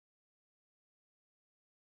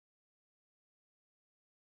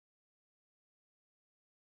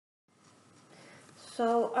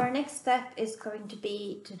So our next step is going to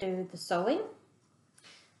be to do the sewing.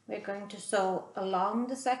 We're going to sew along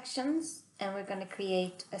the sections and we're going to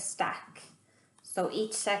create a stack. So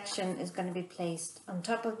each section is going to be placed on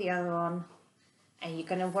top of the other one, and you're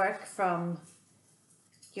going to work from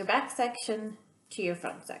your back section to your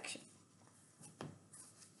front section.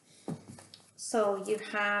 So you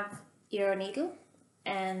have your needle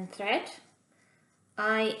and thread.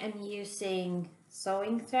 I am using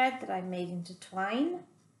sewing thread that I made into twine.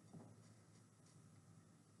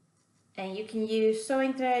 And you can use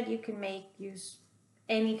sewing thread, you can use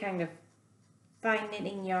any kind of fine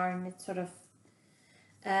knitting yarn. It's sort of,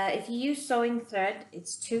 if you use sewing thread,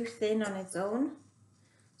 it's too thin on its own.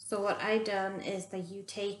 So what I done is that you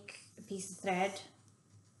take a piece of thread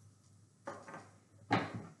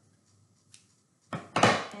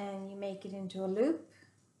and you make it into a loop.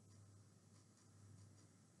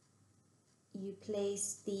 You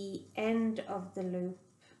place the end of the loop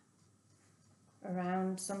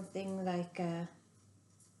around something like a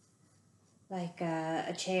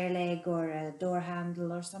chair leg or a door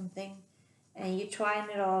handle or something, and you twine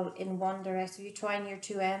it all in one direction. So you twine your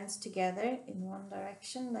two ends together in one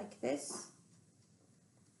direction like this.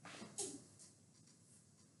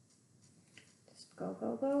 Just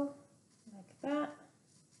go like that.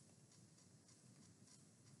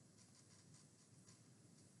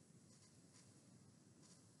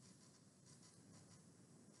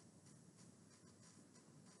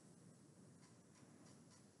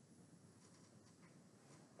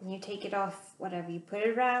 And you take it off whatever you put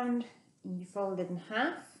it around and you fold it in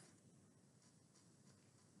half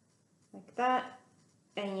like that,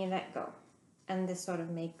 and you let go, and this sort of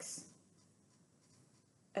makes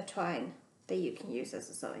a twine that you can use as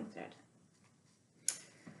a sewing thread.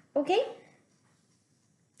 Okay,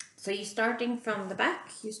 so you're starting from the back.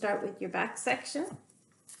 You start with your back section,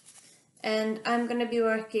 and I'm going to be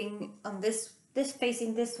working on this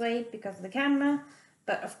facing this way because of the camera.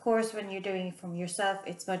 But of course, when you're doing it from yourself,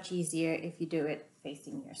 it's much easier if you do it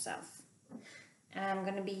facing yourself. I'm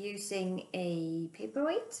going to be using a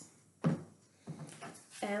paperweight.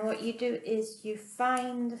 And what you do is you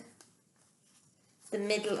find the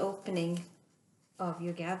middle opening of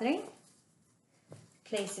your gathering,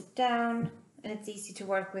 place it down, and it's easy to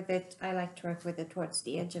work with it. I like to work with it towards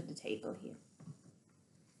the edge of the table here.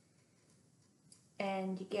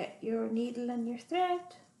 And you get your needle and your thread.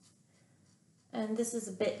 And this is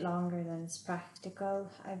a bit longer than is practical.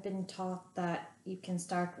 I've been taught that you can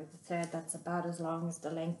start with a thread that's about as long as the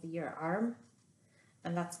length of your arm,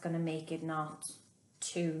 and that's going to make it not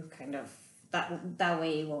too kind of, that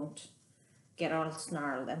way it won't get all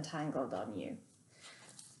snarled and tangled on you.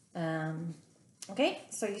 Okay,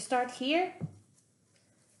 so you start here,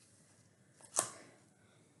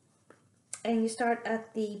 and you start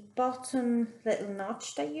at the bottom little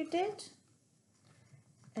notch that you did.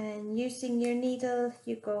 And using your needle,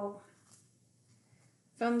 you go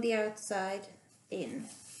from the outside in.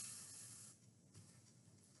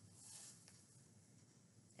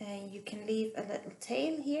 And you can leave a little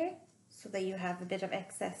tail here so that you have a bit of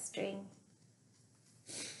excess string.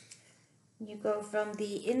 You go from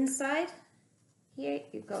the inside, here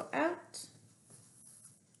you go out.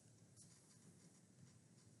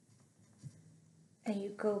 And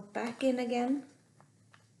you go back in again.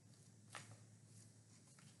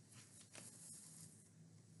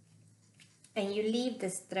 And you leave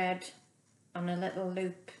this thread on a little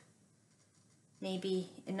loop, maybe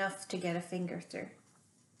enough to get a finger through.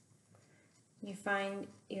 You find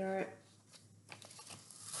your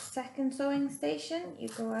second sewing station, you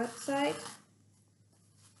go outside,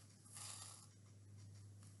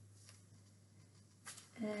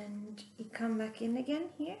 and you come back in again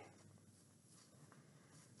here.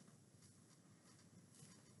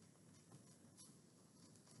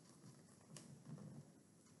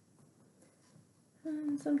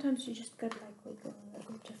 And sometimes you just gotta like wiggle a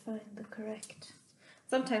little to find the correct.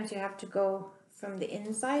 Sometimes you have to go from the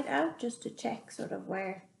inside out just to check sort of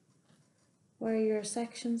where your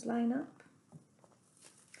sections line up.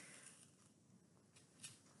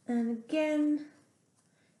 And again,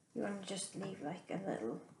 you want to just leave like a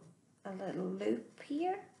little loop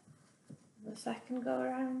here, the second go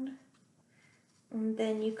around, and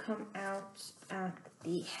then you come out at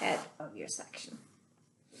the head of your section.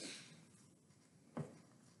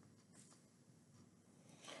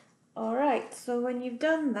 Alright, so when you've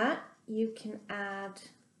done that, you can add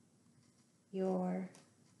your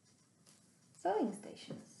sewing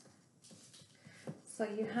stations. So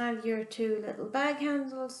you have your two little bag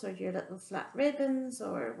handles or your little flat ribbons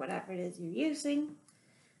or whatever it is you're using,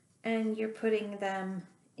 and you're putting them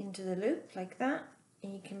into the loop like that,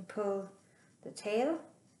 and you can pull the tail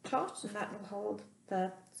taut, and that will hold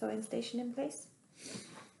the sewing station in place.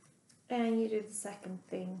 And you do the second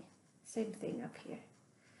thing, same thing up here.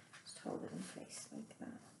 Just hold it in place like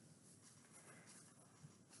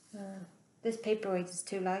that. This paperweight is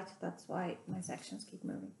too light, that's why my sections keep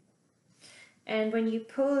moving. And when you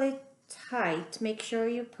pull it tight, make sure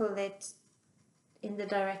you pull it in the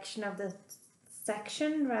direction of the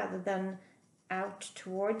section rather than out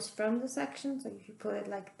towards from the section. So if you pull it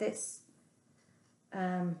like this,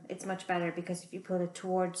 it's much better, because if you pull it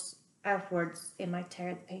towards outwards, it might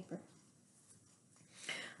tear the paper.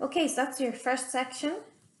 Okay, so that's your first section.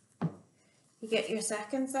 You get your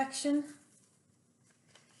second section,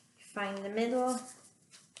 you find the middle,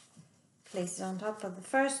 place it on top of the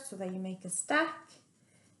first so that you make a stack.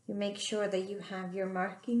 You make sure that you have your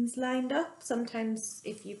markings lined up. Sometimes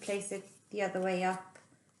if you place it the other way up,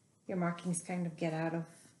 your markings kind of get out of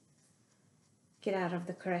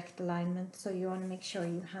the correct alignment. So you want to make sure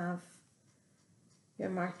you have your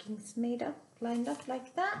markings lined up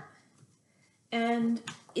like that. And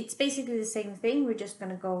it's basically the same thing, we're just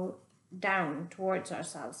going to go down towards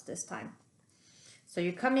ourselves this time. So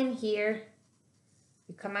you come in here,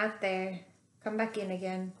 you come out there, come back in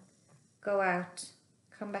again, go out,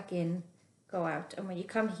 come back in, go out. And when you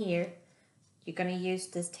come here, you're going to use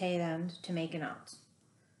this tail end to make a knot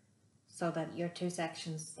so that your two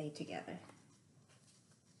sections stay together.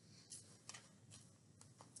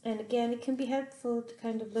 And again, it can be helpful to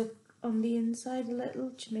kind of look on the inside a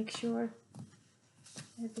little to make sure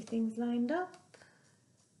everything's lined up.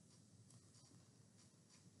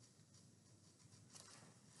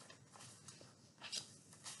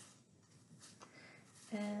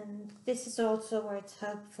 And this is also where it's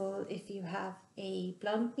helpful if you have a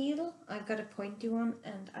blunt needle. I've got a pointy one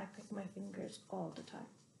and I prick my fingers all the time.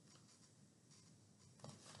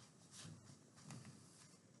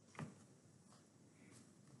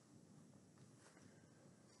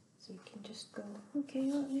 So you can just go,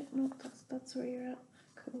 okay, oh, yeah, no, that's where you're at.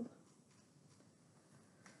 Cool.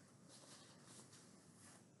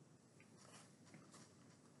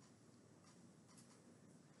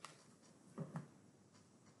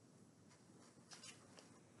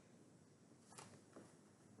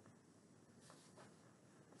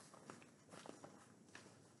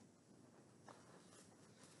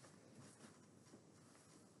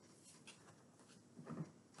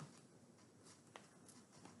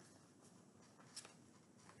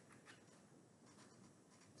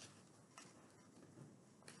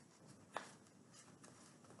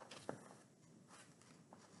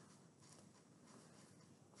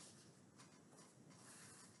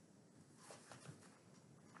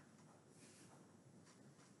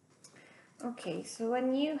 Okay, so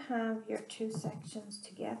when you have your two sections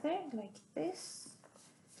together like this,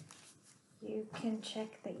 you can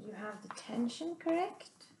check that you have the tension correct.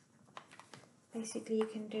 Basically, you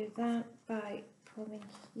can do that by pulling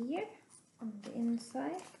here on the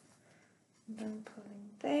inside and then pulling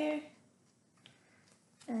there.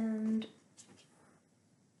 And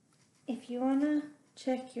if you want to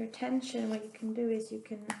check your tension, what you can do is you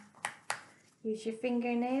can use your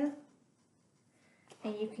fingernail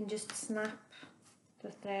and you can just snap the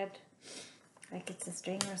thread like it's a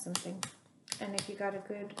string or something. And if you got a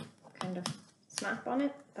good kind of snap on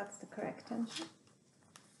it, that's the correct tension.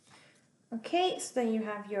 Okay, so then you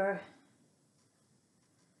have your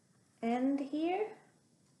end here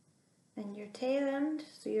and your tail end.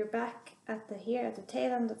 So you're back at the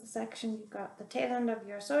tail end of the section. You've got the tail end of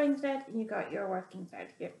your sewing thread and you got your working thread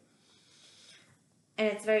here. And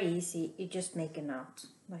it's very easy. You just make a knot,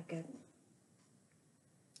 like a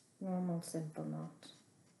normal simple knot.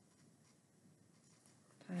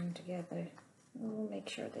 Tie them together. We'll make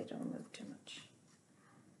sure they don't move too much.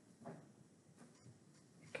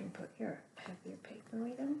 You can put your heavier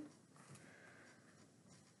paperweight on.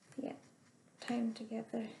 Yeah, tie them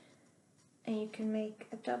together. And you can make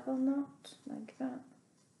a double knot like that.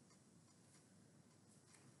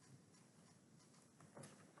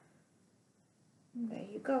 And there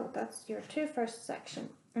you go, that's your first section.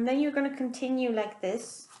 And then you're going to continue like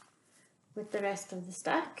this with the rest of the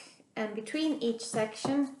stack, and between each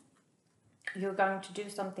section you're going to do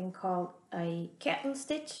something called a kettle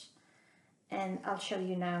stitch, and I'll show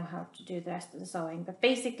you now how to do the rest of the sewing, but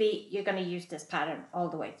basically you're going to use this pattern all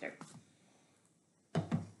the way through.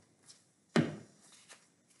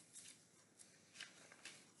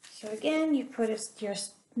 So again, you put your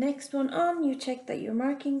next one on, you check that your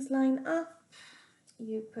markings line up,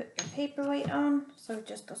 you put your paperweight on so it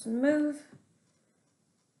just doesn't move.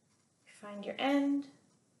 Find your end,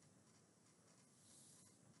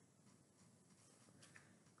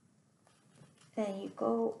 and you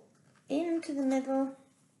go into the middle.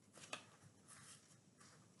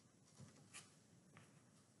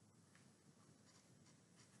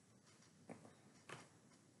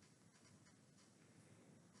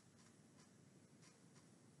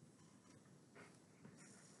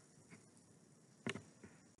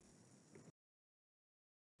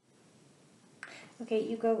 Okay,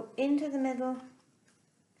 you go into the middle,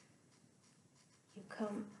 you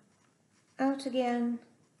come out again,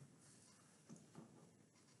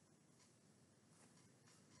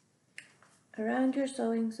 around your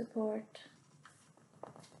sewing support,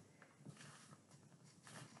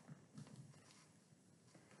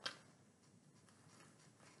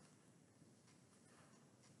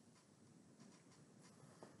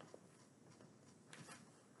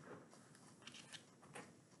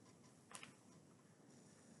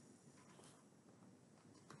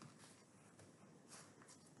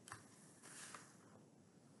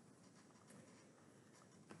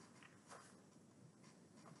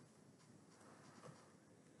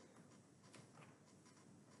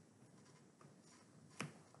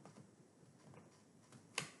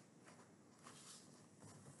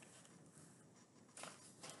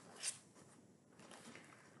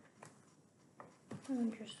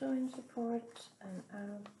 around your sewing support and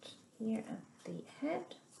out here at the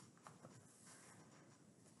head.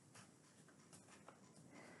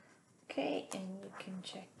 Okay, and you can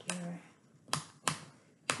check your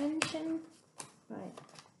tension, right,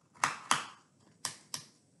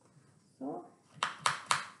 so.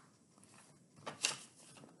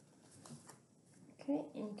 Okay,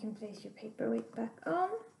 and you can place your paperweight back on.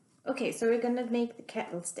 Okay, so we're gonna make the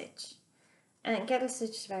kettle stitch. And kettle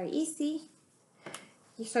stitch is very easy.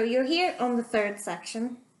 So you're here on the third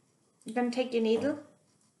section. You're gonna take your needle.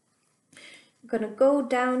 You're gonna go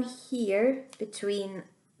down here between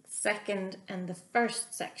the second and the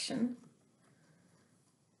first section.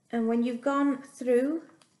 And when you've gone through,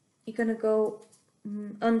 you're gonna go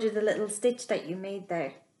under the little stitch that you made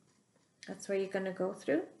there. That's where you're gonna go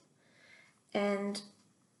through. And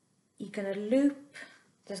you're gonna loop,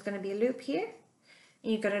 there's gonna be a loop here.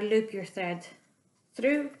 And you're gonna loop your thread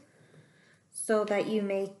through so that you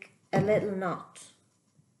make a little knot.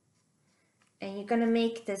 And you're going to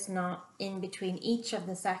make this knot in between each of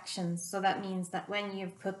the sections, so that means that when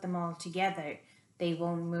you've put them all together, they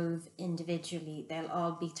won't move individually. They'll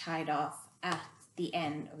all be tied off at the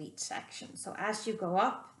end of each section. So as you go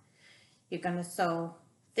up, you're going to sew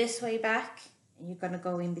this way back, and you're going to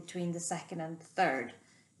go in between the second and the third.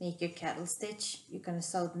 Make your kettle stitch. You're going to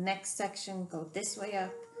sew the next section, go this way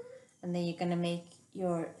up, and then you're going to make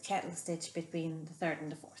your kettle stitch between the third and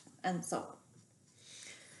the fourth, and so on.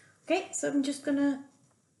 Okay, so I'm just going to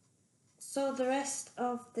sew the rest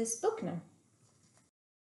of this book now.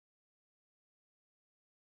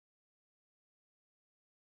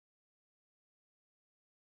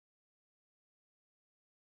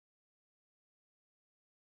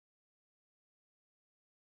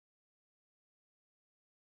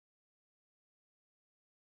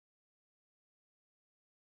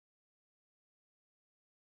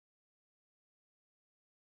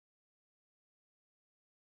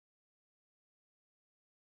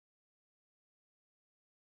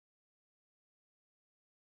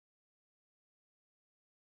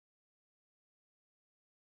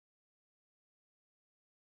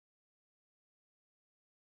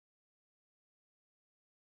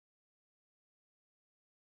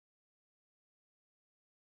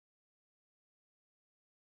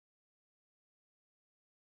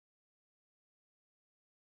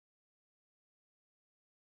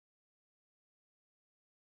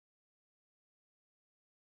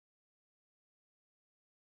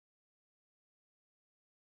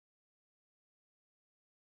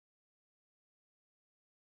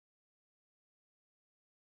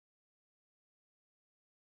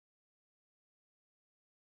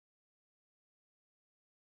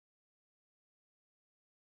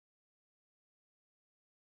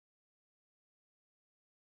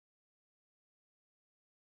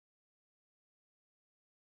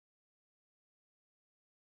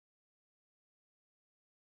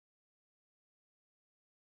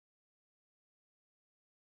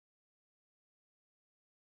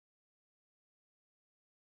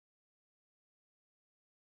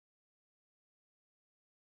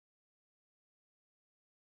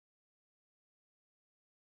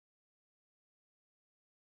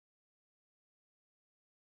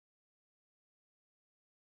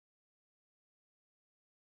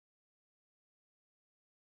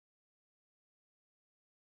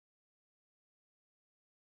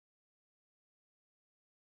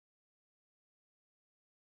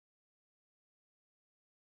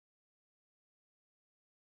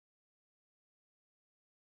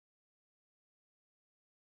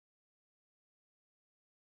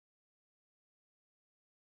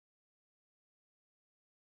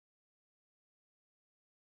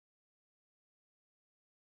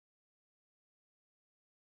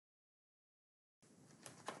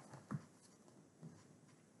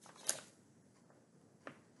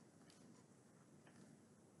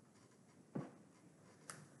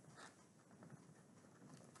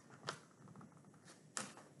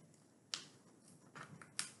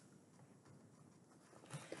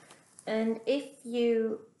 And if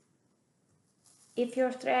you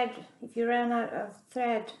run out of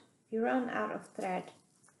thread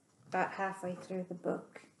about halfway through the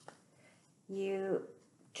book, you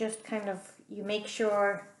just you make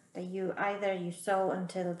sure that you either sew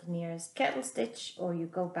until the nearest kettle stitch, or you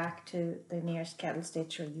go back to the nearest kettle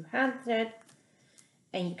stitch where you hand thread,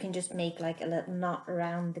 and you can just make like a little knot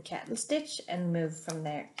around the kettle stitch and move from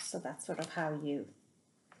there. So that's sort of how you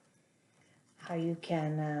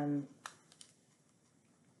can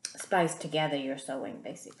splice together your sewing,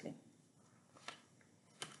 basically.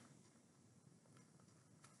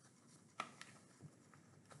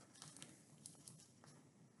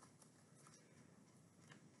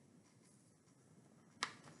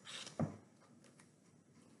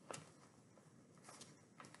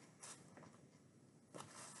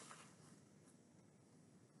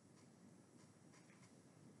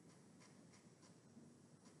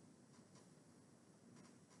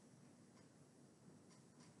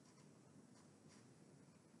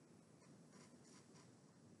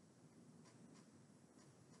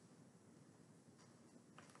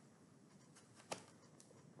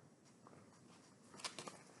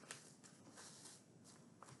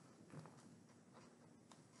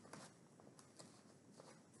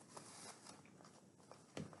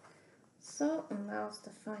 So, and now's the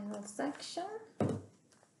final section.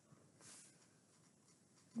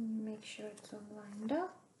 And make sure it's all lined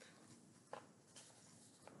up.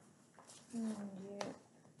 And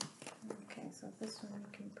okay, so this one you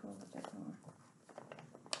can pull a bit more.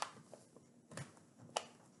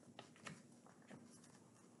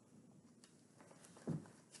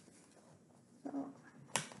 So,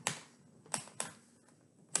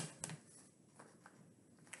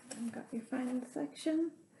 and got your final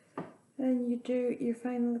section. And you do your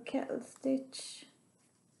final kettle stitch.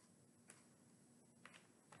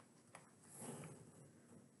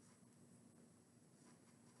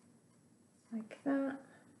 Like that.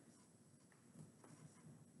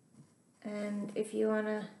 And if you want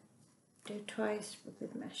to do twice with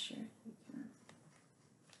the measure, you can.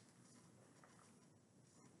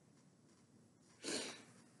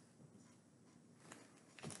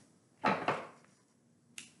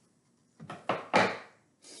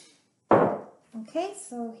 Okay,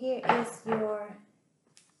 so here is your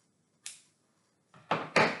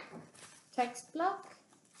text block.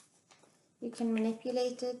 You can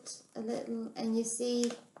manipulate it a little, and you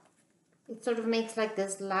see it sort of makes like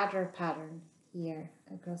this ladder pattern here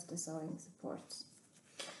across the sewing supports.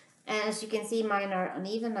 And as you can see, mine are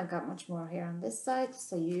uneven. I've got much more here on this side,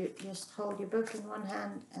 so you just hold your book in one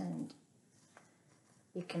hand and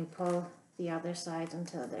you can pull the other side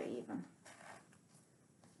until they're even.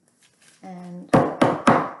 And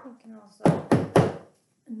you can also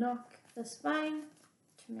knock the spine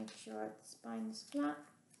to make sure the spine is flat.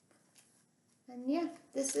 And yeah,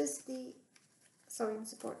 this is the sewing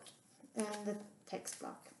support and the text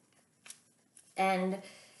block. And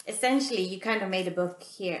essentially you kind of made a book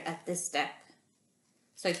here at this step.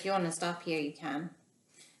 So if you want to stop here, you can.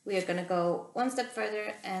 We are going to go one step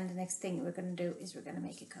further, and the next thing we're going to do is we're going to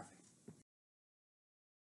make a cover.